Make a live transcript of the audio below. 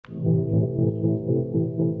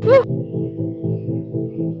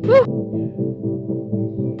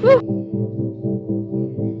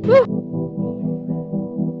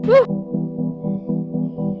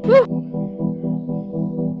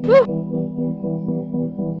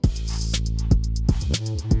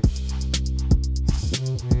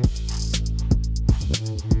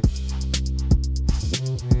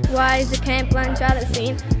wise, you can't blunch out a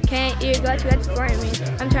scene. Can't ear gut, that's boring me.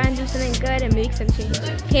 I'm trying to do something good and make some change.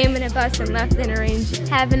 Came in a bus and left in a range.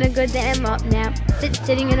 Having a good day, I'm up now.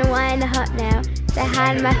 Sitting in a wine in the hut now. Say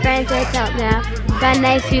hi to my friends, it's up now. Got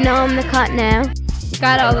nice, you know I'm the cut now.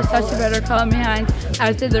 Got all the stuff, you better call me Hines.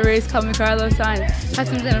 I did the race, call me Carlos Sainz.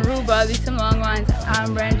 Customs in a Aruba, these some long lines.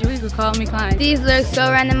 I'm brand new, you could call me Klein. These lyrics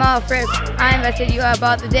so random, all flip. I invested, you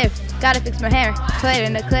bought the dip. Gotta fix my hair, put it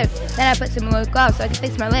in a clip. Then I put some lip gloss so I can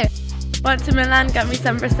fix my lip. Went to Milan, got me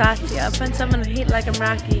some Versace. I'll punch someone in the heat like I'm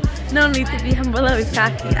Rocky. No need to be humble, always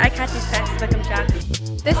cocky. I catch these facts like I'm jockey.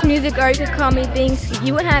 This music, or you could call me Binksy.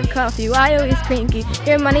 You wouldn't have coffee, why always cranky?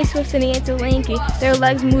 Your money swifts and it's a lanky. Their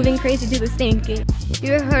legs moving crazy to the stinky.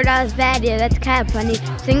 You heard I was bad, yeah, that's Cat Bunny.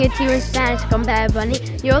 Sing it to you in Spanish, come Bad Bunny.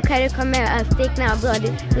 You okay to come here, I'm steak now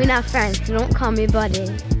bloody. We're not friends, so don't call me buddy.